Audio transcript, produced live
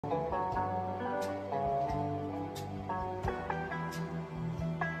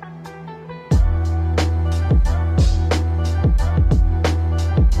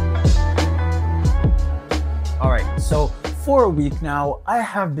So for a week now, I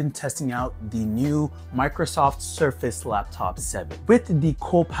have been testing out the new Microsoft Surface Laptop 7 with the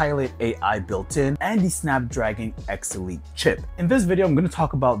Copilot AI built in and the Snapdragon X Elite chip. In this video, I'm going to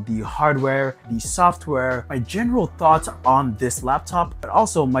talk about the hardware, the software, my general thoughts on this laptop, but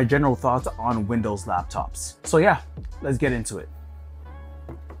also my general thoughts on Windows laptops. So yeah, let's get into it.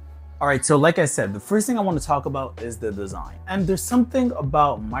 All right, so like I said, the first thing I want to talk about is the design. And there's something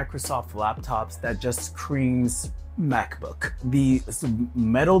about Microsoft laptops that just screams MacBook. The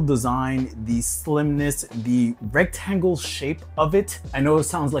metal design, the slimness, the rectangle shape of it. I know it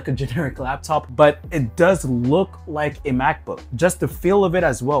sounds like a generic laptop, but it does look like a MacBook. Just the feel of it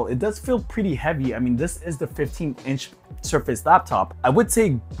as well. It does feel pretty heavy. I mean, this is the 15-inch Surface laptop. I would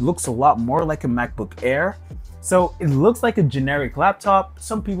say it looks a lot more like a MacBook Air. So it looks like a generic laptop.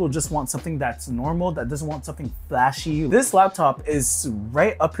 Some people just want something that's normal, that doesn't want something flashy. This laptop is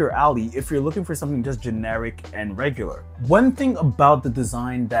right up your alley if you're looking for something just generic and regular. One thing about the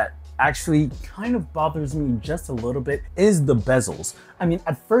design that actually kind of bothers me just a little bit is the bezels. I mean,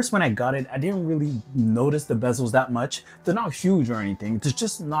 at first when I got it, I didn't really notice the bezels that much. They're not huge or anything. They're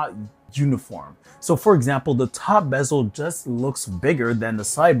just not uniform. So for example, the top bezel just looks bigger than the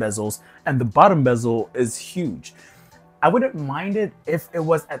side bezels and the bottom bezel is huge. I wouldn't mind it if it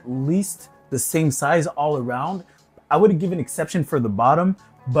was at least the same size all around. I would give an exception for the bottom,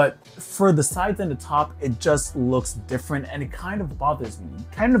 but for the sides and the top, it just looks different and it kind of bothers me.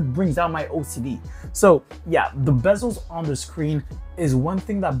 It kind of brings out my OCD. So yeah, the bezels on the screen is one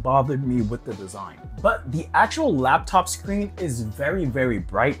thing that bothered me with the design. But the actual laptop screen is very, very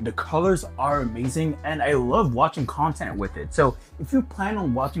bright. The colors are amazing and I love watching content with it. So if you plan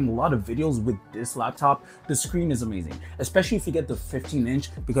on watching a lot of videos with this laptop, the screen is amazing, especially if you get the 15-inch,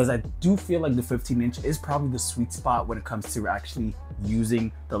 because I do feel like the 15-inch is probably the sweet spot when it comes to actually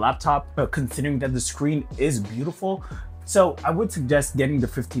using the laptop, but considering that the screen is beautiful. So I would suggest getting the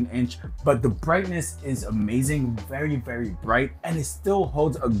 15-inch, but the brightness is amazing, very, very bright, and it still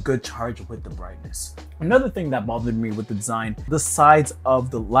holds a good charge with the brightness. Another thing that bothered me with the design, the sides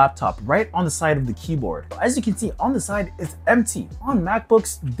of the laptop, right on the side of the keyboard. As you can see, on the side, it's empty. On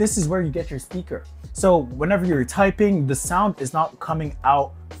MacBooks, this is where you get your speaker. So whenever you're typing, the sound is not coming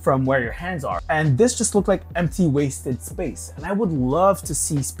out from where your hands are. And this just looked like empty, wasted space. And I would love to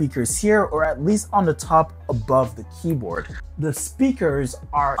see speakers here, or at least on the top above the keyboard. The speakers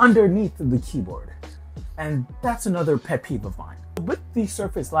are underneath the keyboard. And that's another pet peeve of mine. With the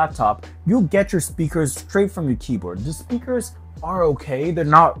Surface laptop, you'll get your speakers straight from your keyboard. The speakers are okay. They're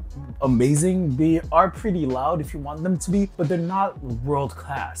not amazing. They are pretty loud if you want them to be, but they're not world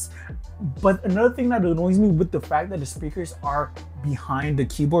class. But another thing that annoys me with the fact that the speakers are behind the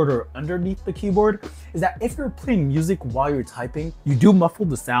keyboard or underneath the keyboard is that if you're playing music while you're typing, you do muffle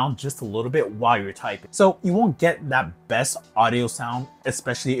the sound just a little bit while you're typing. So you won't get that best audio sound,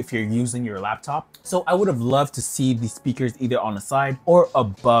 especially if you're using your laptop. So I would have loved to see the speakers either on the side or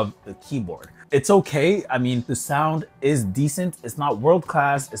above the keyboard. It's okay. I mean, the sound is decent. It's not world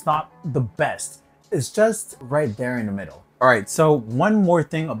class. It's not the best. It's just right there in the middle. All right, so one more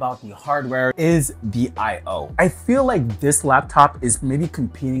thing about the hardware is the I/O. I feel like this laptop is maybe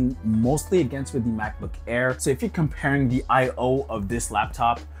competing mostly against with the MacBook Air. So if you're comparing the I/O of this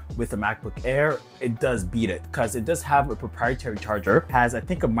laptop with the MacBook Air, it does beat it because it does have a proprietary charger. It has, I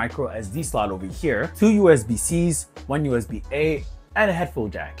think, a micro SD slot over here, 2 USB-Cs, 1 USB-A, and a headphone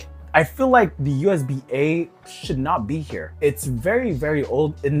jack. I feel like the USB-A should not be here. It's very, very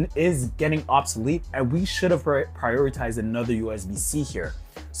old and is getting obsolete, and we should have prioritized another USB-C here.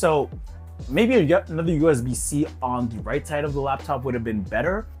 So maybe another USB-C on the right side of the laptop would have been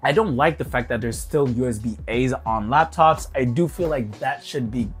better. I don't like the fact that there's still USB-As on laptops. I do feel like that should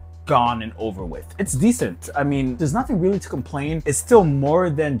be gone and over with. It's decent. I mean, there's nothing really to complain. It's still more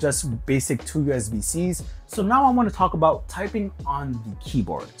than just basic 2 USB-Cs. So now I want to talk about typing on the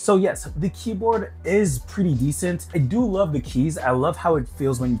keyboard. So yes, the keyboard is pretty decent. I do love the keys. I love how it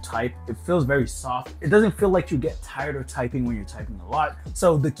feels when you type. It feels very soft. It doesn't feel like you get tired of typing when you're typing a lot.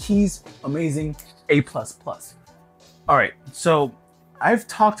 So the keys, amazing, A++. All right, so I've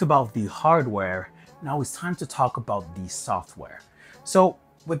talked about the hardware. Now it's time to talk about the software. So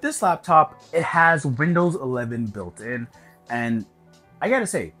with this laptop, it has Windows 11 built in, and I gotta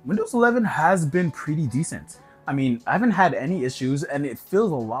say, Windows 11 has been pretty decent. I mean, I haven't had any issues and it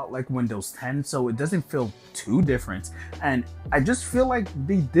feels a lot like Windows 10, so it doesn't feel too different. And I just feel like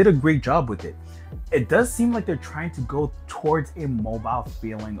they did a great job with it. It does seem like they're trying to go towards a mobile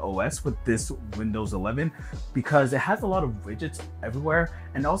feeling OS with this Windows 11 because it has a lot of widgets everywhere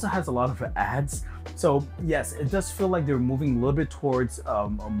and also has a lot of ads. So yes, it does feel like they're moving a little bit towards a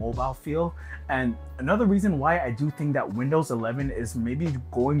mobile feel. And another reason why I do think that Windows 11 is maybe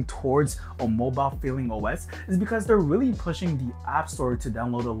going towards a mobile feeling OS is because they're really pushing the App Store to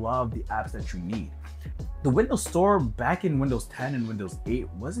download a lot of the apps that you need. The Windows Store back in Windows 10 and Windows 8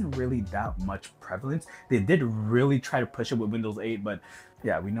 wasn't really that much prevalent. They did really try to push it with Windows 8, but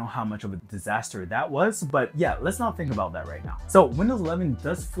yeah, we know how much of a disaster that was. But yeah, let's not think about that right now. So Windows 11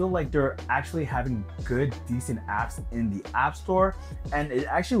 does feel like they're actually having good, decent apps in the App Store. And it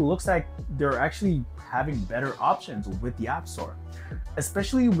actually looks like they're actually having better options with the App Store,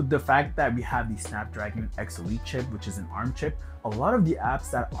 especially with the fact that we have the Snapdragon X Elite chip, which is an ARM chip. A lot of the apps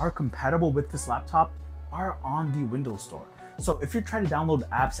that are compatible with this laptop are on the Windows Store. So if you're trying to download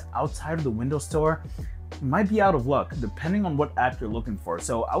apps outside of the Windows Store, you might be out of luck depending on what app you're looking for.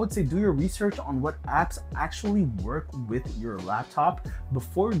 So I would say do your research on what apps actually work with your laptop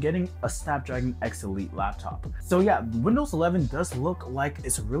before getting a Snapdragon X Elite laptop. So yeah, Windows 11 does look like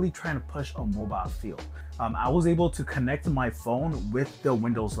it's really trying to push a mobile feel. I was able to connect my phone with the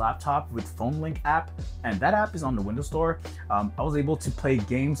Windows laptop with Phone Link app, and that app is on the Windows Store. I was able to play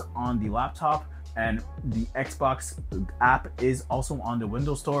games on the laptop, and the Xbox app is also on the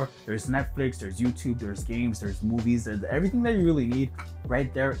Windows Store. There's Netflix, there's YouTube, there's games, there's movies, there's everything that you really need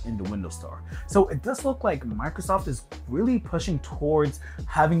right there in the Windows Store. So it does look like Microsoft is really pushing towards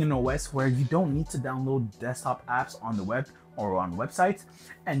having an OS where you don't need to download desktop apps on the web or on websites,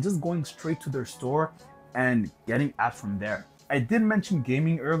 and just going straight to their store and getting apps from there. I did mention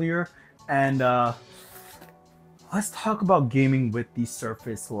gaming earlier, and let's talk about gaming with the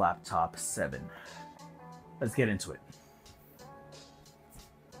Surface Laptop 7. Let's get into it.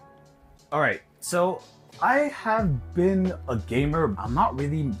 All right, so I have been a gamer. I'm not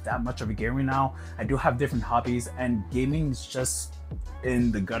really that much of a gamer now. I do have different hobbies, and gaming is just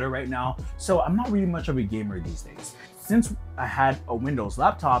in the gutter right now. So I'm not really much of a gamer these days. Since I had a Windows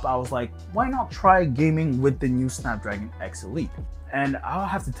laptop, I was like, why not try gaming with the new Snapdragon X Elite? And I'll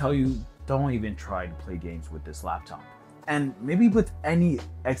have to tell you, don't even try to play games with this laptop. And maybe with any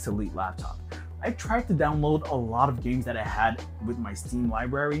X Elite laptop. I tried to download a lot of games that I had with my Steam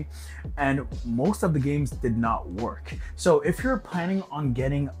library, and most of the games did not work. So if you're planning on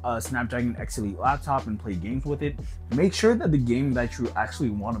getting a Snapdragon X Elite laptop and play games with it, make sure that the game that you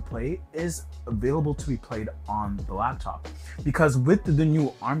actually want to play is available to be played on the laptop. Because with the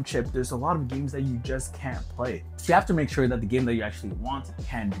new ARM chip, there's a lot of games that you just can't play. So you have to make sure that the game that you actually want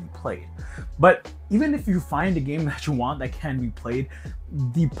can be played. But even if you find a game that you want that can be played,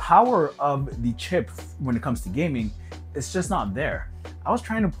 the power of the chip when it comes to gaming is just not there. I was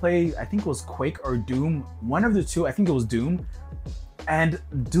trying to play, I think it was Quake or Doom, one of the two, I think it was Doom, and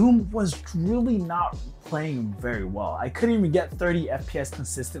Doom was really not playing very well. I couldn't even get 30 FPS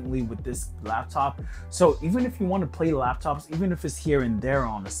consistently with this laptop. So even if you want to play laptops, even if it's here and there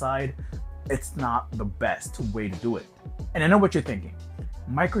on the side, it's not the best way to do it. And I know what you're thinking.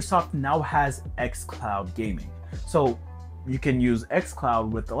 Microsoft now has xCloud gaming. So you can use xCloud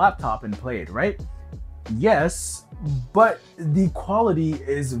with the laptop and play it, right? Yes, but the quality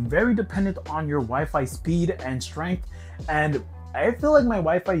is very dependent on your Wi-Fi speed and strength. And I feel like my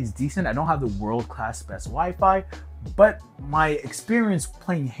Wi-Fi is decent. I don't have the world-class best Wi-Fi, but my experience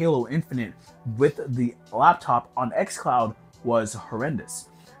playing Halo Infinite with the laptop on xCloud was horrendous.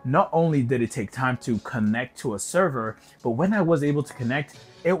 Not only did it take time to connect to a server, but when I was able to connect,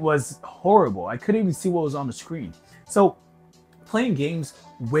 it was horrible. I couldn't even see what was on the screen. So playing games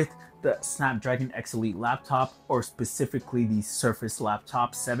with the Snapdragon X Elite laptop, or specifically the Surface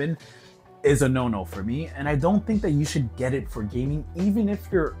Laptop 7, is a no-no for me. And I don't think that you should get it for gaming, even if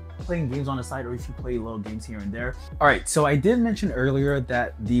you're playing games on the side or if you play little games here and there. All right, so I did mention earlier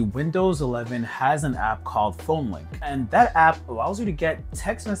that the Windows 11 has an app called Phone Link, and that app allows you to get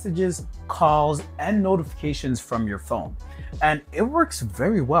text messages, calls, and notifications from your phone. And it works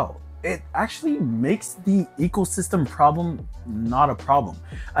very well. It actually makes the ecosystem problem not a problem.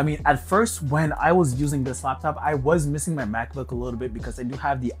 I mean, at first when I was using this laptop, I was missing my MacBook a little bit because I do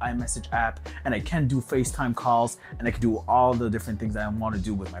have the iMessage app and I can do FaceTime calls and I can do all the different things that I want to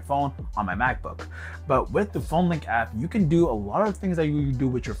do with my phone on my MacBook. But with the Phone Link app, you can do a lot of things that you do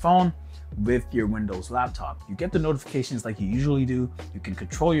with your phone with your Windows laptop. You get the notifications like you usually do. You can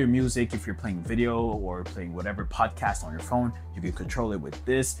control your music if you're playing video or playing whatever podcast on your phone. You can control it with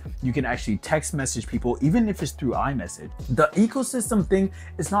this. You You can actually text message people, even if it's through iMessage. The ecosystem thing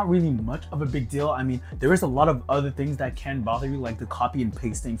is not really much of a big deal. I mean, there is a lot of other things that can bother you, like the copy and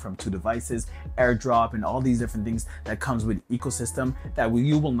pasting from two devices, AirDrop, and all these different things that comes with ecosystem that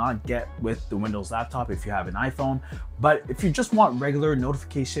you will not get with the Windows laptop if you have an iPhone. But if you just want regular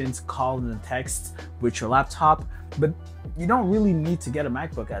notifications, call and text with your laptop, but you don't really need to get a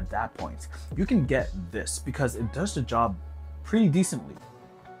MacBook at that point. You can get this because it does the job pretty decently.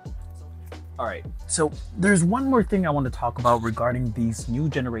 All right, so there's one more thing I want to talk about regarding these new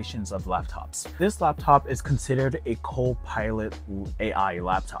generations of laptops. This laptop is considered a Copilot AI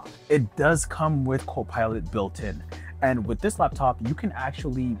laptop. It does come with Copilot built in. And with this laptop, you can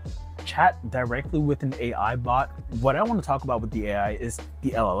actually chat directly with an AI bot. What I want to talk about with the AI is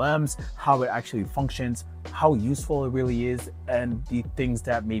the LLMs, how it actually functions, how useful it really is, and the things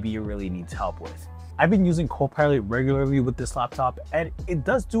that maybe you really need help with. I've been using Copilot regularly with this laptop, and it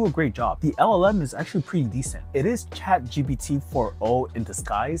does do a great job. The LLM is actually pretty decent. It is ChatGPT 4.0 in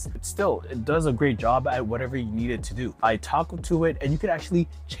disguise, but still, it does a great job at whatever you need it to do. I talk to it, and you can actually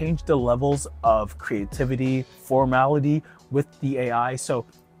change the levels of creativity, formality with the AI, so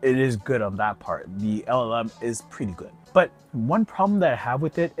it is good on that part. The LLM is pretty good. But one problem that I have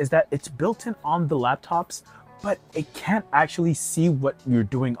with it is that it's built in on the laptops, but it can't actually see what you're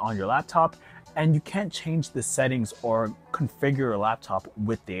doing on your laptop, and you can't change the settings or configure your laptop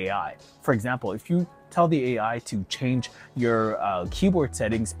with the AI. For example, if you tell the AI to change your keyboard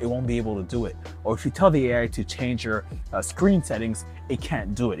settings, it won't be able to do it. Or if you tell the AI to change your screen settings, it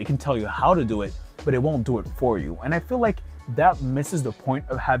can't do it. It can tell you how to do it, but it won't do it for you. And I feel like that misses the point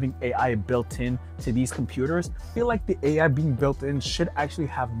of having AI built in to these computers. I feel like the AI being built in should actually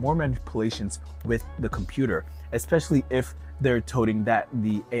have more manipulations with the computer, especially if they're toting that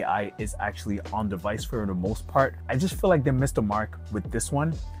the AI is actually on device for the most part. I just feel like they missed the mark with this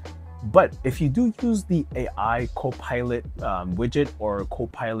one. But if you do use the AI Copilot widget or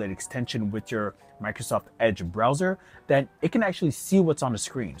Copilot extension with your Microsoft Edge browser, then it can actually see what's on the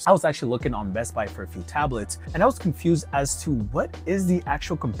screen. I was actually looking on Best Buy for a few tablets, and I was confused as to what is the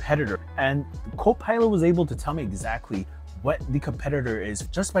actual competitor. And Copilot was able to tell me exactly what the competitor is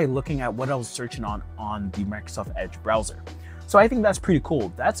just by looking at what I was searching on the Microsoft Edge browser. So I think that's pretty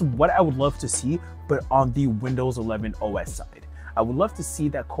cool. That's what I would love to see, but on the Windows 11 OS side. I would love to see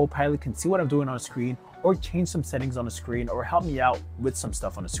that Copilot can see what I'm doing on the screen, or change some settings on the screen, or help me out with some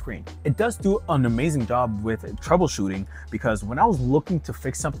stuff on the screen. It does do an amazing job with troubleshooting, because when I was looking to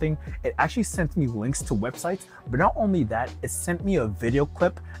fix something, it actually sent me links to websites, but not only that, it sent me a video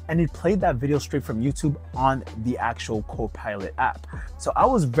clip and it played that video straight from YouTube on the actual Copilot app. So I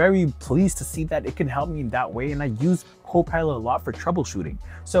was very pleased to see that it can help me in that way, and I use Copilot a lot for troubleshooting.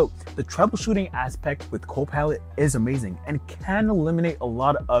 So the troubleshooting aspect with Copilot is amazing and can eliminate a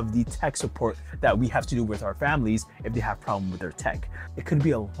lot of the tech support that we have to do with our families if they have problems with their tech. It could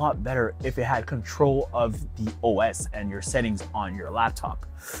be a lot better if it had control of the OS and your settings on your laptop,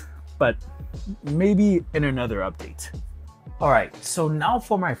 but maybe in another update. All right, so now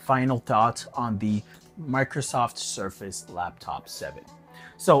for my final thoughts on the Microsoft Surface Laptop 7.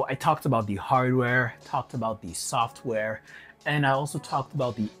 So I talked about the hardware, talked about the software, and I also talked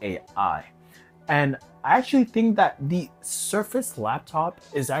about the AI. And I actually think that the Surface laptop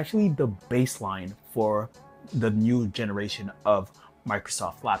is actually the baseline for the new generation of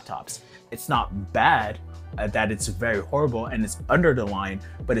Microsoft laptops. It's not bad, that it's very horrible and it's under the line,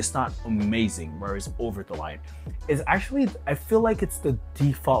 but it's not amazing where it's over the line. It's actually, I feel like it's the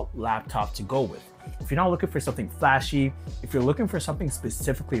default laptop to go with. If you're not looking for something flashy, if you're looking for something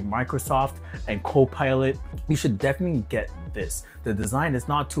specifically Microsoft and Copilot, you should definitely get this. The design is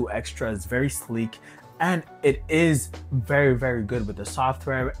not too extra, it's very sleek, and it is very, very good with the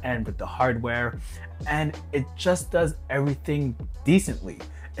software and with the hardware, and it just does everything decently.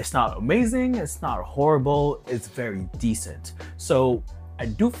 It's not amazing, it's not horrible, it's very decent. So I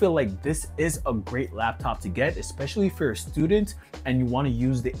do feel like this is a great laptop to get, especially if you're a student and you want to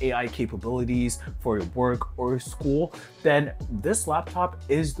use the AI capabilities for your work or school, then this laptop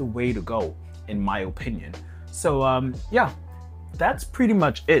is the way to go, in my opinion. So yeah, that's pretty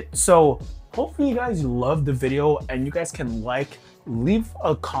much it. So hopefully you guys loved the video and you guys can leave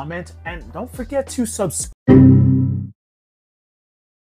a comment, and don't forget to subscribe.